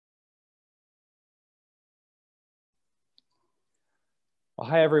Well,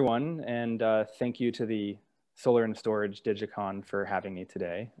 hi everyone, and thank you to the Solar and Storage DigiCon for having me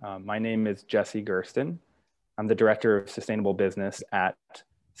today. My name is Jesse Gerstin. I'm the Director of Sustainable Business at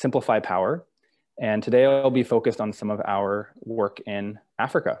SimpliPhi Power, and today I'll be focused on some of our work in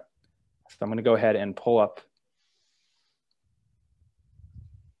Africa. So I'm going to go ahead and pull up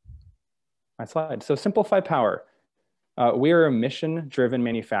my slide. So SimpliPhi Power, we are a mission-driven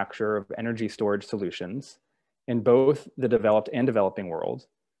manufacturer of energy storage solutions in both the developed and developing world.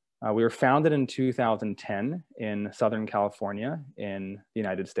 We were founded in 2010 in Southern California in the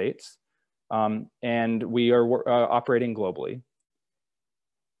United States, and we are operating globally.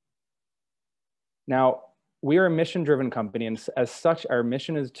 Now, we are a mission-driven company, and as such, our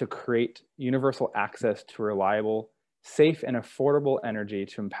mission is to create universal access to reliable, safe, and affordable energy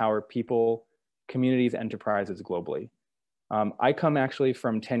to empower people, communities, enterprises globally. I come actually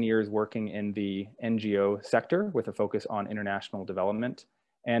from 10 years working in the NGO sector with a focus on international development.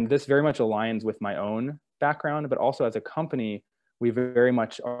 And this very much aligns with my own background, but also as a company, we very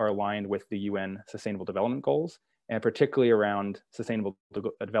much are aligned with the UN Sustainable Development Goals, and particularly around Sustainable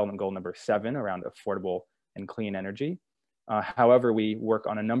Development Goal number 7, around affordable and clean energy. However, we work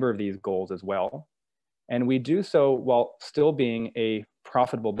on a number of these goals as well. And we do so while still being a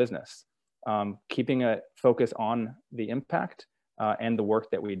profitable business. Keeping a focus on the impact and the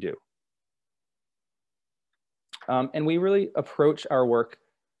work that we do. And we really approach our work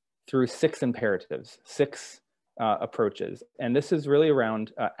through 6 imperatives, 6 approaches. And this is really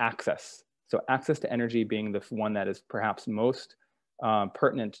around access. So access to energy being the one that is perhaps most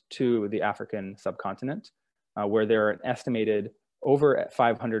pertinent to the African subcontinent, where there are an estimated over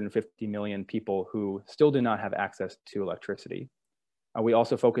 550 million people who still do not have access to electricity. We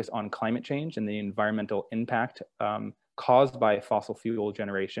also focus on climate change and the environmental impact caused by fossil fuel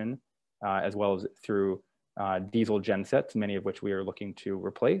generation, as well as through diesel gensets, many of which we are looking to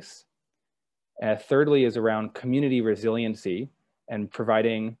replace. Thirdly is around community resiliency and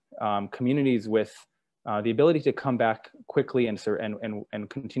providing communities with the ability to come back quickly and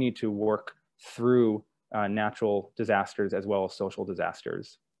continue to work through natural disasters as well as social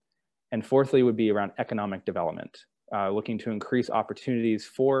disasters. And fourthly would be around economic development. Looking to increase opportunities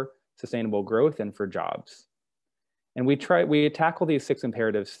for sustainable growth and for jobs. And we tackle these 6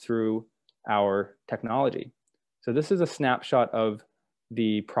 imperatives through our technology. So this is a snapshot of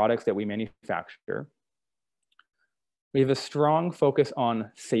the products that we manufacture. We have a strong focus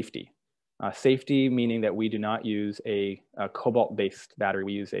on safety. Safety meaning that we do not use a cobalt-based battery.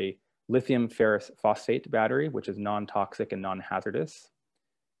 We use a lithium ferrous phosphate battery, which is non-toxic and non-hazardous.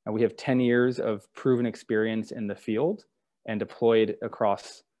 And we have 10 years of proven experience in the field and deployed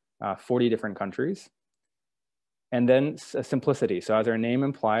across 40 different countries. And then simplicity. So as our name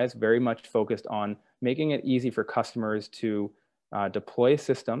implies, very much focused on making it easy for customers to deploy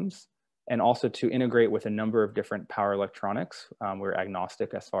systems and also to integrate with a number of different power electronics. We're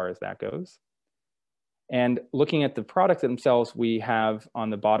agnostic as far as that goes. And looking at the products themselves, we have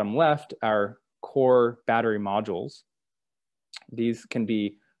on the bottom left our core battery modules. These can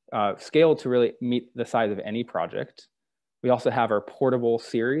be scaled to really meet the size of any project. We also have our portable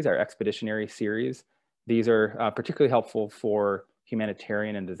series, our expeditionary series. These are particularly helpful for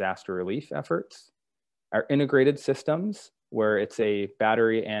humanitarian and disaster relief efforts. Our integrated systems, where it's a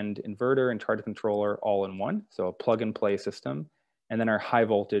battery and inverter and charge controller all in one, so a plug and play system. And then our high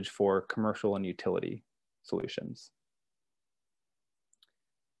voltage for commercial and utility solutions.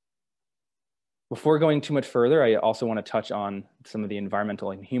 Before going too much further, I also want to touch on some of the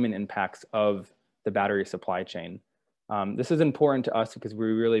environmental and human impacts of the battery supply chain. This is important to us because we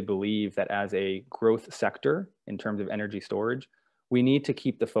really believe that as a growth sector in terms of energy storage, we need to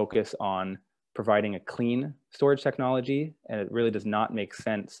keep the focus on providing a clean storage technology, and it really does not make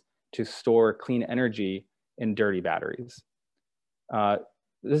sense to store clean energy in dirty batteries.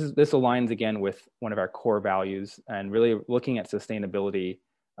 This aligns again with one of our core values and really looking at sustainability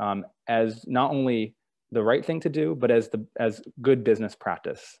as not only the right thing to do, but as good business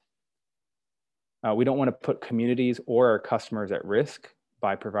practice. We don't want to put communities or our customers at risk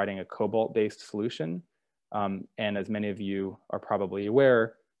by providing a cobalt-based solution. And as many of you are probably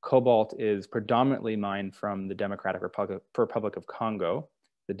aware, cobalt is predominantly mined from the Democratic Republic of Congo,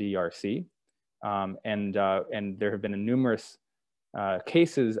 the DRC. And there have been numerous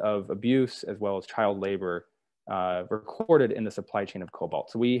cases of abuse as well as child labor recorded in the supply chain of cobalt.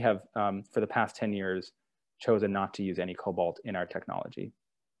 So we have, for the past 10 years, chosen not to use any cobalt in our technology.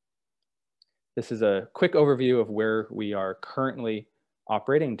 This is a quick overview of where we are currently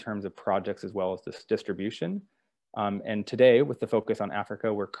operating in terms of projects as well as this distribution. And today, with the focus on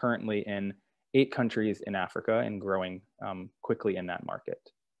Africa, we're currently in 8 countries in Africa and growing quickly in that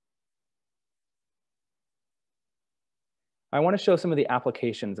market. I want to show some of the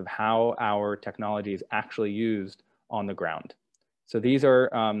applications of how our technology is actually used on the ground. So these are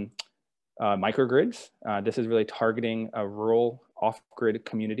microgrids. This is really targeting rural off-grid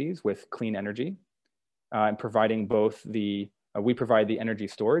communities with clean energy and providing both we provide the energy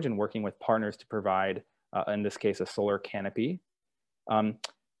storage and working with partners to provide, in this case, a solar canopy.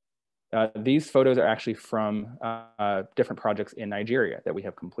 These photos are actually from different projects in Nigeria that we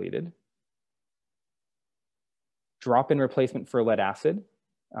have completed. Drop-in replacement for lead acid.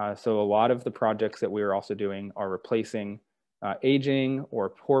 So a lot of the projects that we are also doing are replacing aging or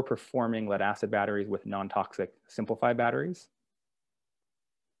poor performing lead acid batteries with non-toxic SimpliPhi batteries.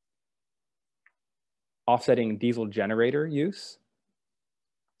 Offsetting diesel generator use.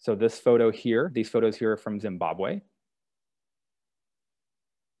 So this photo here, these photos here are from Zimbabwe.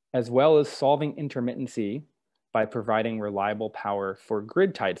 As well as solving intermittency by providing reliable power for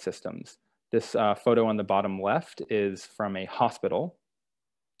grid-tied systems. This photo on the bottom left is from a hospital.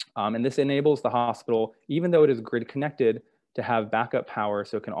 And this enables the hospital, even though it is grid connected, to have backup power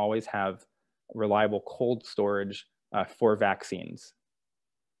so it can always have reliable cold storage for vaccines.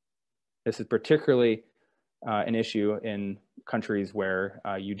 This is particularly an issue in countries where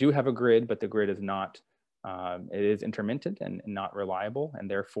you do have a grid, but the grid is not, it is intermittent and not reliable, and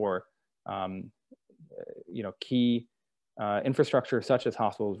therefore, key infrastructure such as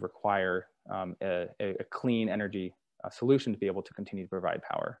hospitals require a clean energy solution to be able to continue to provide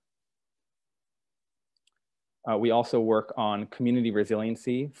power. We also work on community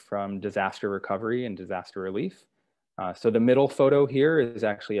resiliency from disaster recovery and disaster relief. So the middle photo here is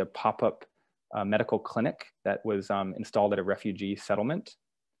actually a pop-up medical clinic that was installed at a refugee settlement.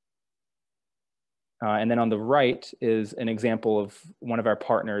 And then on the right is an example of one of our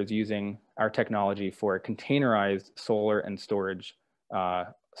partners using our technology for a containerized solar and storage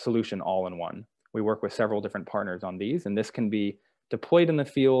solution all in one. We work with several different partners on these, and this can be deployed in the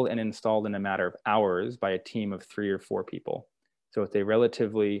field and installed in a matter of hours by a team of 3 or 4 people. So it's a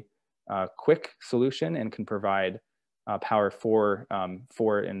relatively quick solution and can provide power for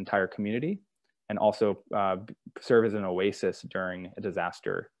an entire community, and also serve as an oasis during a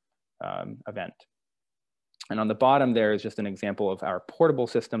disaster event. And on the bottom there is just an example of our portable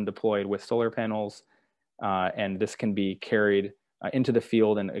system deployed with solar panels, and this can be carried into the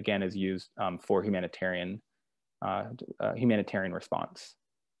field and again is used for humanitarian response.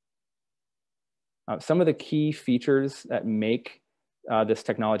 Some of the key features that make this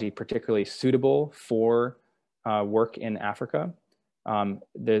technology particularly suitable for work in Africa: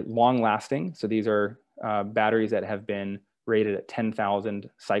 the long lasting. So these are batteries that have been rated at 10,000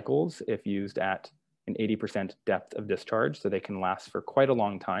 cycles if used at an 80% depth of discharge, so they can last for quite a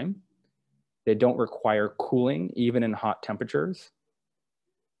long time. They don't require cooling, even in hot temperatures.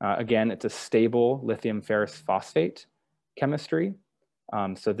 Again, it's a stable lithium ferrous phosphate chemistry.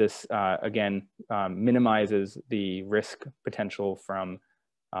 So this, again, minimizes the risk potential from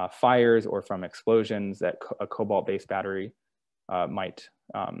fires or from explosions that a cobalt-based battery might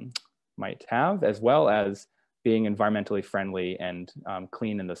have, as well as being environmentally friendly and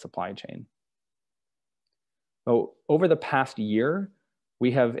clean in the supply chain. So over the past year,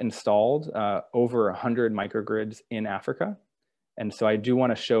 we have installed over 100 microgrids in Africa. And so I do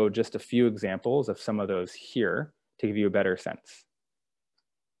want to show just a few examples of some of those here to give you a better sense.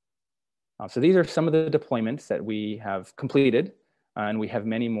 So these are some of the deployments that we have completed, and we have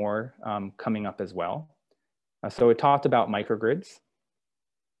many more coming up as well. So we talked about microgrids.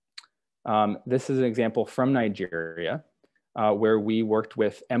 This is an example from Nigeria, where we worked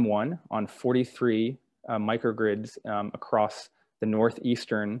with M1 on 43 microgrids across the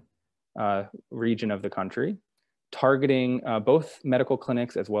northeastern region of the country, targeting both medical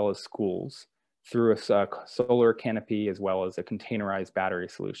clinics as well as schools through a solar canopy as well as a containerized battery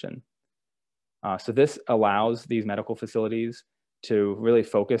solution. So this allows these medical facilities to really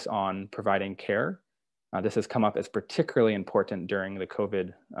focus on providing care. This has come up as particularly important during the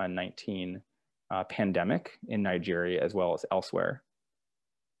COVID-19 pandemic in Nigeria as well as elsewhere.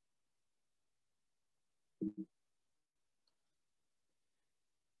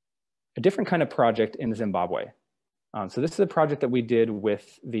 A different kind of project in Zimbabwe. So this is a project that we did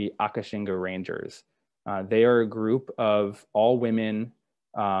with the Akashinga Rangers. They are a group of all women,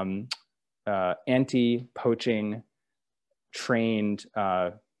 anti-poaching trained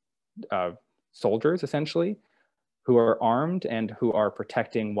soldiers, essentially, who are armed and who are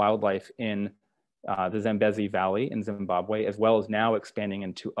protecting wildlife in the Zambezi Valley in Zimbabwe, as well as now expanding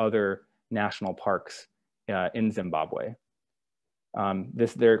into other national parks in Zimbabwe.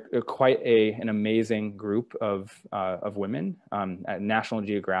 They're quite an amazing group of women. National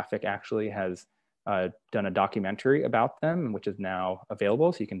Geographic actually has done a documentary about them, which is now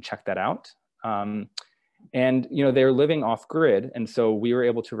available, so you can check that out. And they're living off grid, and so we were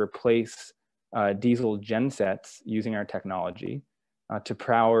able to replace diesel gensets using our technology to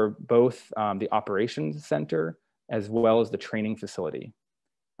power both the operations center as well as the training facility.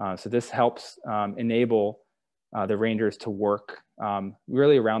 So this helps enable the rangers to work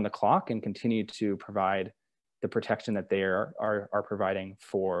really around the clock and continue to provide the protection that they are providing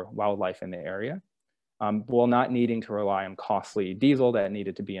for wildlife in the area, while not needing to rely on costly diesel that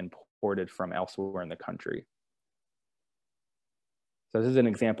needed to be imported from elsewhere in the country. So this is an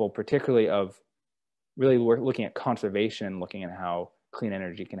example particularly of really looking at conservation, looking at how clean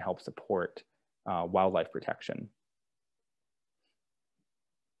energy can help support wildlife protection.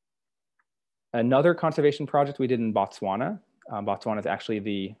 Another conservation project we did in Botswana. Botswana is actually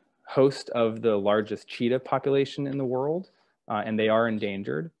the host of the largest cheetah population in the world, and they are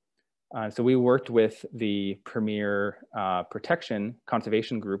endangered. So we worked with the premier protection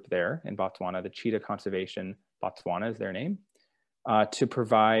conservation group there in Botswana, the Cheetah Conservation Botswana is their name, to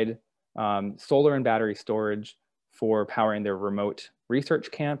provide solar and battery storage for powering their remote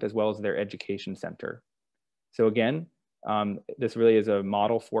research camp as well as their education center. So again, this really is a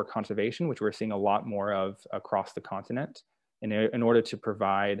model for conservation, which we're seeing a lot more of across the continent in order to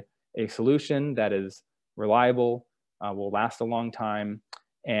provide a solution that is reliable, will last a long time,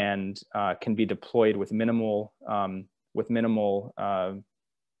 and can be deployed with minimal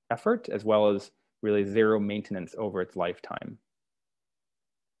effort, as well as really zero maintenance over its lifetime.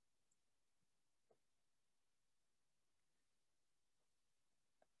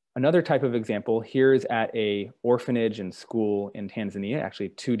 Another type of example here is at a orphanage and school in Tanzania, actually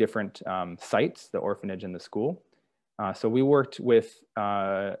two different sites, the orphanage and the school. So we worked with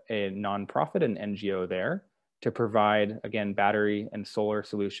a nonprofit, an NGO there, to provide, again, battery and solar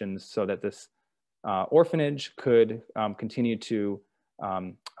solutions so that this orphanage could continue to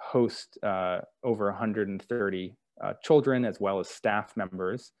host over 130 children as well as staff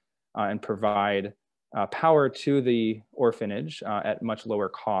members and provide power to the orphanage at much lower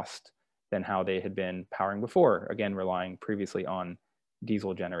cost than how they had been powering before, again, relying previously on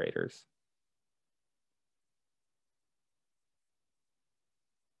diesel generators.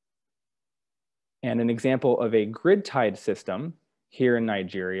 And an example of a grid-tied system here in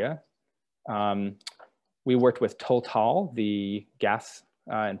Nigeria, we worked with Total, the gas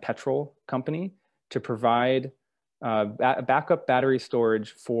and petrol company, to provide backup battery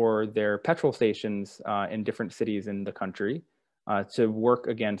storage for their petrol stations in different cities in the country to work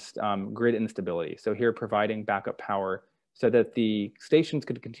against grid instability. So here providing backup power so that the stations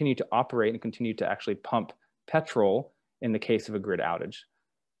could continue to operate and continue to actually pump petrol in the case of a grid outage.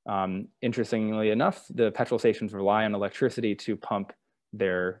 Interestingly enough, the petrol stations rely on electricity to pump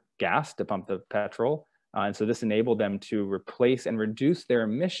their gas, to pump the petrol. And so this enabled them to replace and reduce their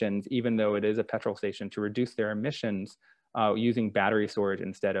emissions, even though it is a petrol station, to reduce their emissions using battery storage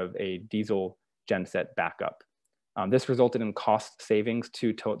instead of a diesel genset backup. This resulted in cost savings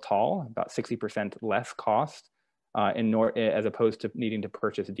to Total, about 60% less cost as opposed to needing to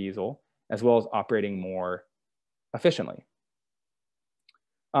purchase diesel, as well as operating more efficiently.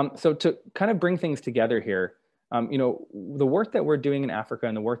 So to kind of bring things together here, the work that we're doing in Africa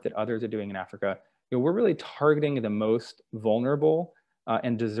and the work that others are doing in Africa, we're really targeting the most vulnerable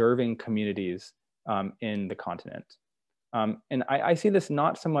and deserving communities in the continent. And I see this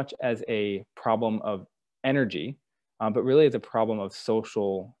not so much as a problem of energy, but really as a problem of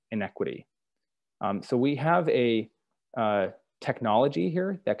social inequity. So we have a technology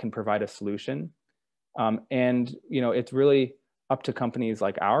here that can provide a solution. And it's really up to companies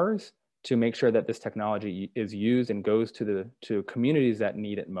like ours to make sure that this technology is used and goes to communities that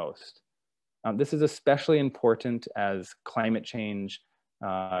need it most. This is especially important as climate change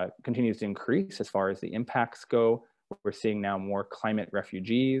continues to increase as far as the impacts go. We're seeing now more climate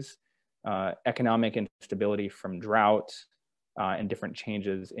refugees, economic instability from drought, and different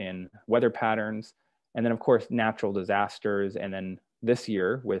changes in weather patterns. And then of course, natural disasters. And then this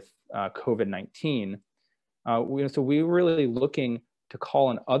year with COVID-19, so we were really looking to call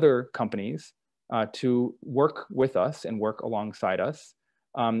on other companies to work with us and work alongside us,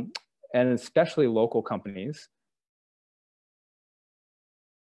 and especially local companies.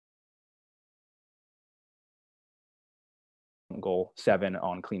 Goal 7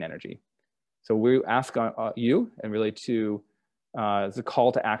 on clean energy. So we ask you, and really to, as a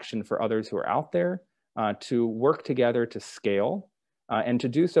call to action for others who are out there, to work together to scale, and to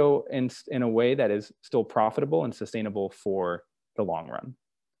do so in a way that is still profitable and sustainable for the long run.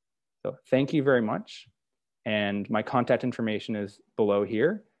 So thank you very much. And my contact information is below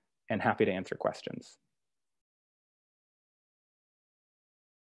here, and happy to answer questions.